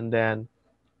 And then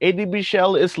ADB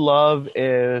shell is love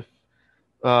if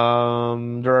there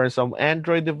are some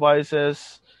Android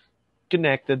devices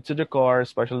connected to the car,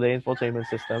 especially the infotainment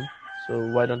system.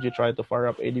 So why don't you try to fire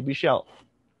up ADB shell?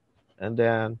 And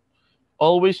then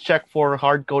always check for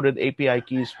hard-coded API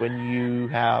keys when you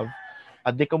have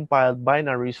a decompiled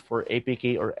binaries for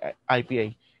APK or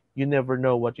IPA. You never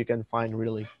know what you can find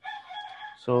really.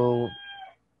 So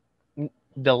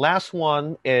the last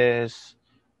one is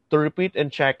to repeat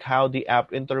and check how the app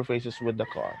interfaces with the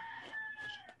car.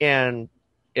 And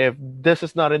if this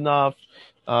is not enough,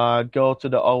 go to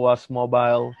the OWASP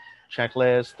mobile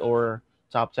checklist or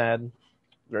top 10.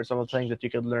 There are some of the things that you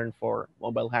could learn for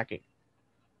mobile hacking,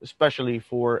 especially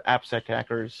for AppSec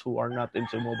hackers who are not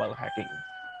into mobile hacking.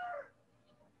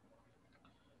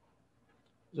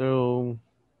 So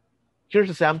here's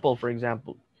a sample, for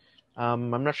example. I'm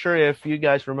not sure if you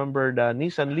guys remember the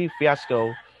Nissan Leaf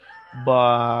fiasco,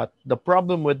 but the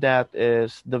problem with that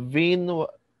is the VIN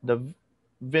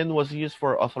was used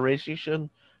for authorization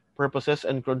purposes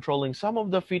and controlling some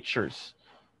of the features.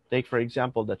 Take, for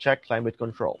example, the check climate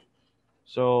control.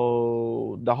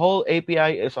 So the whole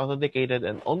API is authenticated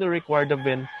and only require the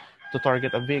VIN to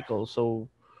target a vehicle. So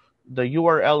the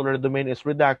URL or the domain is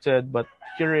redacted, but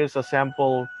here is a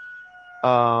sample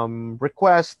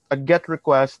request, a GET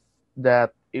request,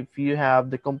 that if you have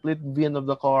the complete VIN of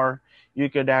the car, you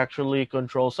could actually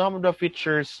control some of the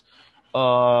features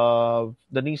of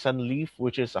the Nissan Leaf,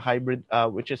 which is a hybrid,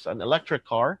 which is an electric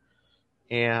car.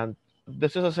 And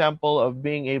this is a sample of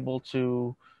being able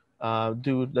to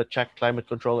do the check climate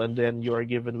control, and then you are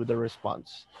given with a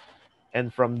response.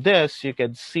 And from this, you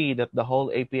can see that the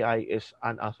whole API is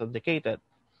unauthenticated.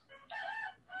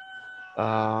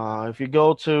 If you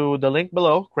go to the link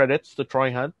below, credits to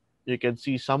Troy Hunt, you can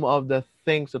see some of the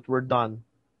things that were done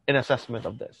in assessment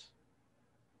of this.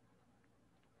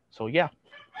 So yeah,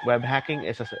 web hacking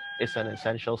is an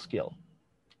essential skill.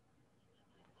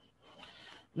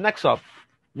 Next up,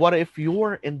 what if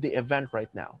you're in the event right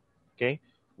now? Okay,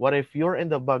 what if you're in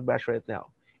the bug bash right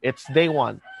now? It's day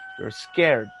one. You're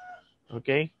scared,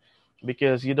 okay,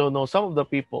 because you don't know some of the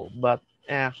people, but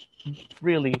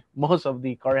really, most of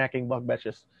the car hacking bug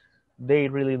bashes, they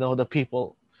really know the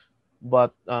people.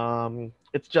 But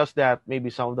it's just that maybe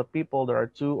some of the people, there are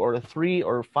 2 or 3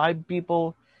 or 5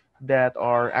 people that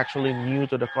are actually new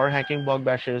to the car hacking bug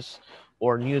bashes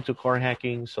or new to car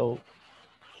hacking. So,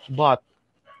 but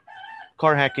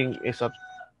car hacking is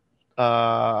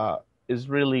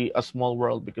really a small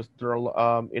world, because there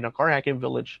are in a car hacking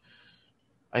village.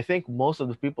 I think most of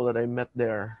the people that I met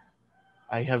there,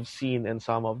 I have seen in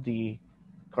some of the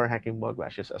car hacking bug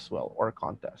bashes as well, or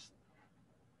contests.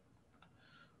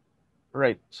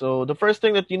 Right. So the first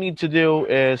thing that you need to do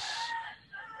is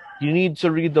you need to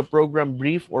read the program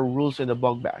brief or rules in the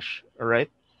bug bash. All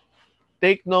right.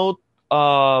 Take note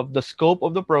of the scope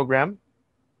of the program,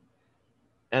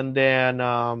 and then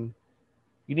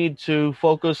you need to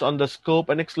focus on the scope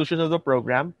and exclusion of the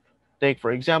program. Take,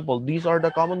 for example, these are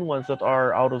the common ones that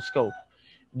are out of scope: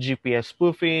 GPS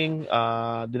spoofing,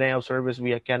 denial of service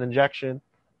via CAN injection.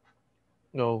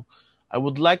 No, I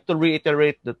would like to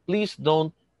reiterate that please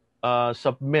don't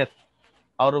submit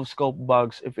out of scope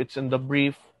bugs. If it's in the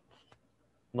brief,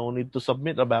 no need to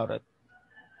submit about it.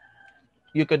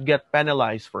 You could get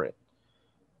penalized for it.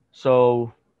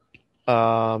 So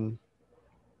um,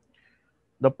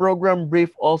 the program brief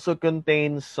also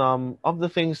contains some of the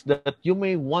things that you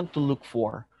may want to look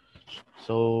for.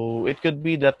 So it could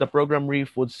be that the program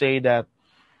brief would say that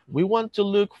we want to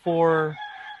look for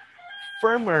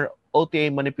firmware OTA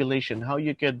manipulation, how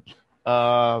you could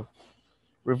uh,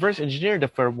 reverse engineer the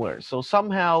firmware. So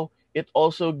somehow it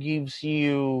also gives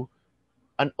you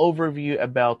an overview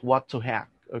about what to hack.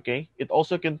 Okay, it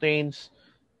also contains,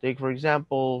 take for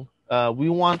example, we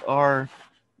want our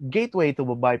gateway to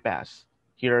a bypass.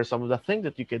 Here are some of the things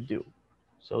that you could do.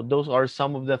 So those are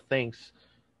some of the things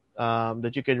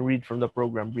that you can read from the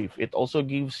program brief. It also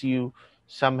gives you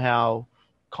somehow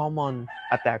common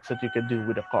attacks that you can do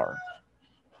with a car.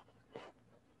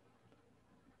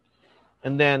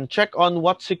 And then check on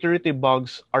what security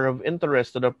bugs are of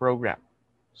interest to the program.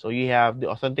 So you have the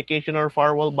authentication or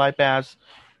firewall bypass,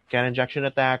 CAN injection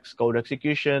attacks, code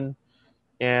execution,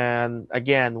 and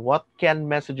again, what CAN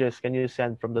messages can you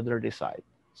send from the dirty side?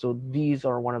 So these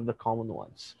are one of the common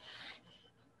ones.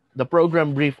 The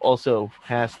program brief also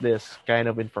has this kind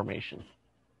of information.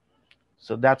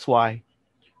 So that's why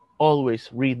always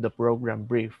read the program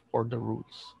brief or the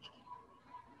rules.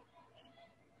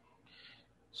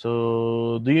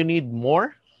 So do you need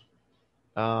more?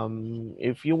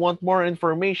 If you want more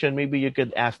information, maybe you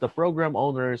could ask the program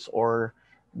owners or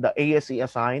the ASE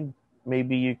assigned.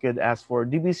 Maybe you could ask for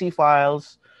DBC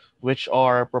files, which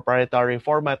are proprietary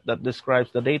format that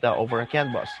describes the data over a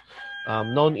CAN bus,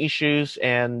 known issues,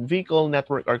 and vehicle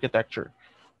network architecture.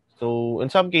 So in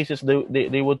some cases,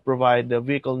 they would provide the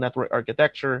vehicle network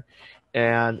architecture,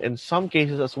 and in some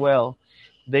cases as well,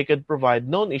 they could provide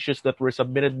known issues that were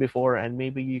submitted before, and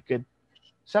maybe you could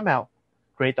somehow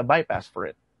create a bypass for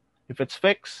it. If it's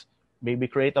fixed, maybe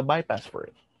create a bypass for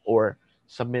it, or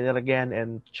submit it again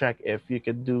and check if you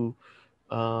could do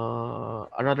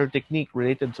another technique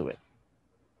related to it.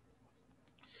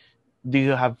 Do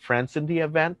you have friends in the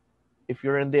event? If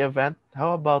you're in the event,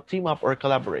 how about team up or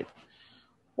collaborate?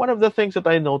 One of the things that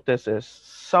I notice is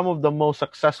some of the most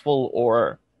successful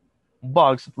or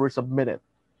bugs that were submitted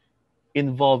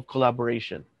involve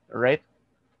collaboration, right?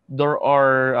 There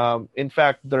are, in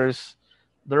fact, there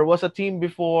was a team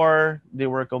before. They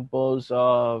were composed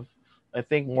of, I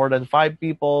think, more than 5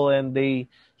 people, and they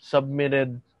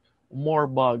submitted more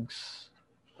bugs,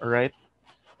 right,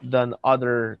 than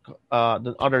than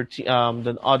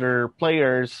other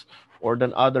players or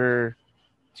than other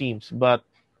teams. But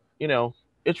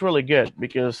it's really good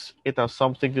because it has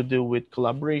something to do with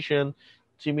collaboration,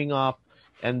 teaming up,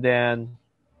 and then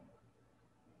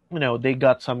they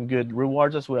got some good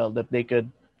rewards as well that they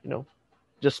could you know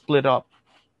just split up.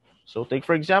 So take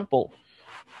for example,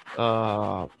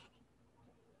 uh,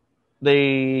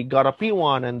 they got a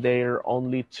P1 and they're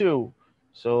only two.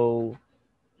 So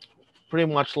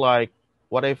pretty much like,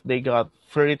 what if they got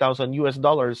 30,000 US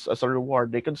dollars as a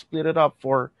reward? They can split it up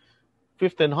for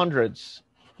 1500s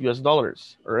US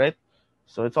dollars, all right?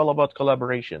 So it's all about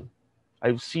collaboration.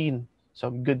 I've seen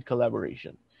some good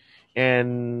collaboration.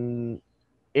 And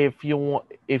if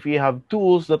you have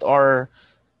tools that are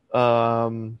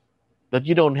um, that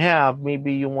you don't have,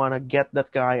 maybe you want to get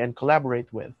that guy and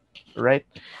collaborate with, right?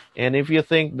 And if you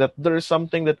think that there's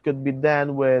something that could be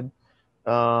done with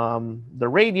the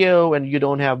radio, and you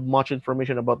don't have much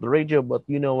information about the radio, but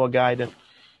you know a guy that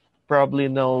probably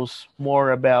knows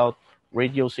more about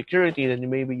radio security, then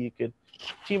maybe you could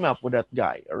team up with that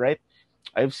guy, all right?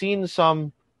 I've seen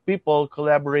some people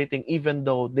collaborating even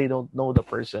though they don't know the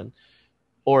person,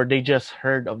 or they just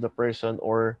heard of the person,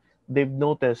 or they've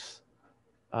noticed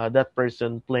that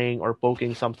person playing or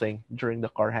poking something during the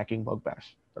car hacking bug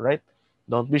bash. All right?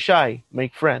 Don't be shy.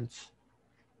 Make friends.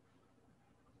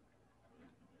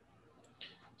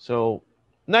 So,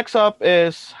 next up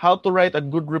is how to write a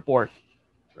good report.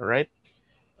 All right?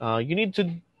 You need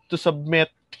to submit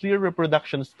clear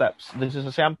reproduction steps. This is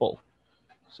a sample.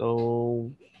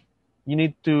 So, you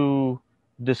need to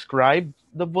describe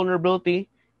the vulnerability,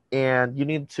 and you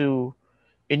need to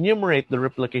enumerate the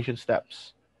replication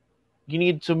steps. You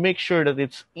need to make sure that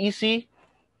it's easy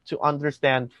to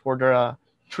understand for the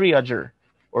triager,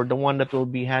 or the one that will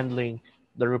be handling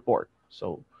the report.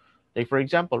 So, take for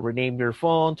example, rename your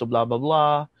phone to blah blah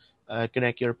blah,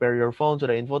 pair your phone to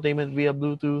the infotainment via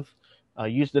Bluetooth,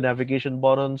 use the navigation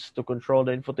buttons to control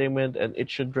the infotainment, and it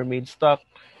should remain stuck,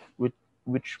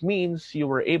 which means you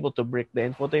were able to break the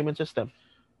infotainment system,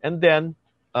 and then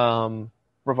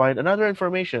provide another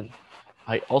information.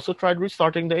 I also tried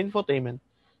restarting the infotainment,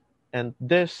 and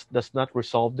this does not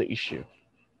resolve the issue.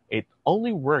 It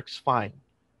only works fine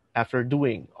after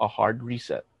doing a hard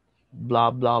reset.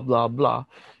 Blah, blah, blah, blah.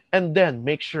 And then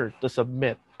make sure to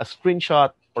submit a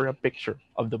screenshot or a picture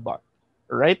of the bug.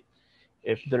 Right?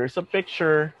 If there is a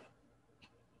picture,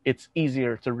 it's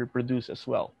easier to reproduce as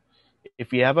well.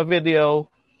 If you have a video,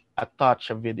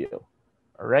 attach a video.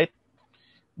 All right?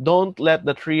 Don't let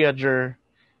the triager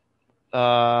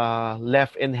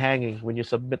left in hanging when you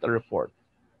submit a report.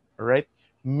 All right?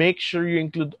 Make sure you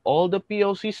include all the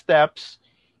POC steps,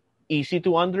 easy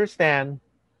to understand,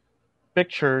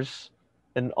 pictures,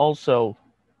 and also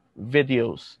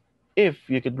videos, if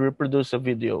you could reproduce a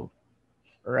video,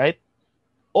 right?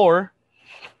 Or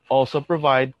also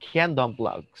provide CAN dump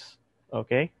logs,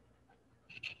 okay?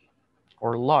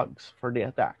 or logs for the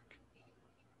attack.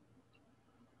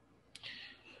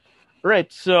 Right.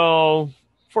 So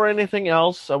for anything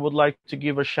else, I would like to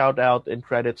give a shout out and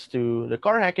credits to the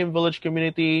Car Hacking Village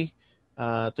community,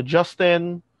 to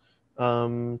Justin,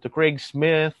 to Craig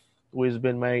Smith, who has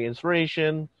been my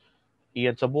inspiration,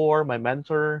 Ian Tabor, my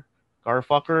mentor,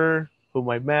 Carfucker, whom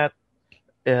I met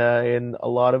in a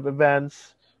lot of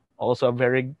events, also a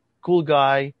very cool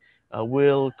guy,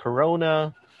 Will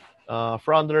Corona,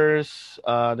 Fronders,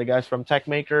 the guys from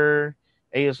TechMaker,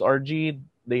 ASRG.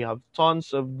 They have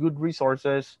tons of good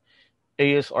resources.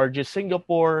 ASRG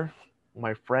Singapore,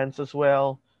 my friends as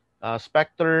well,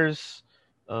 Spectres.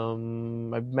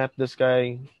 I've met this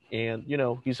guy, and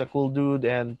he's a cool dude,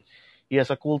 and he has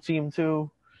a cool team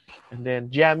too. And then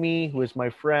Jamie, who is my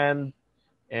friend,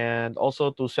 and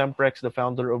also to Semprex, the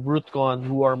founder of RootCon,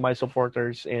 who are my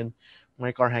supporters in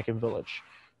my car hacking village.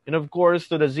 And of course,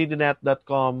 to the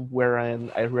ZDNet.com,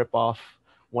 wherein I rip off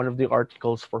one of the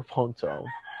articles for Ponto.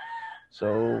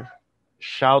 So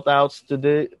shout outs to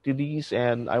these,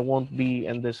 and I won't be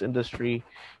in this industry,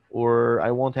 or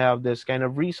I won't have this kind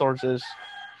of resources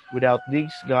without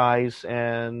these guys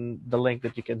and the link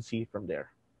that you can see from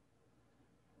there.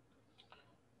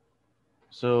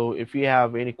 So if you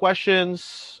have any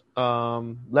questions,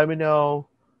 let me know.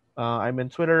 I'm in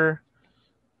Twitter.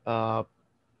 Uh,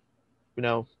 you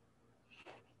know,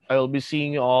 I will be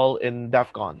seeing you all in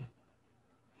DEF CON.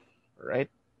 All right.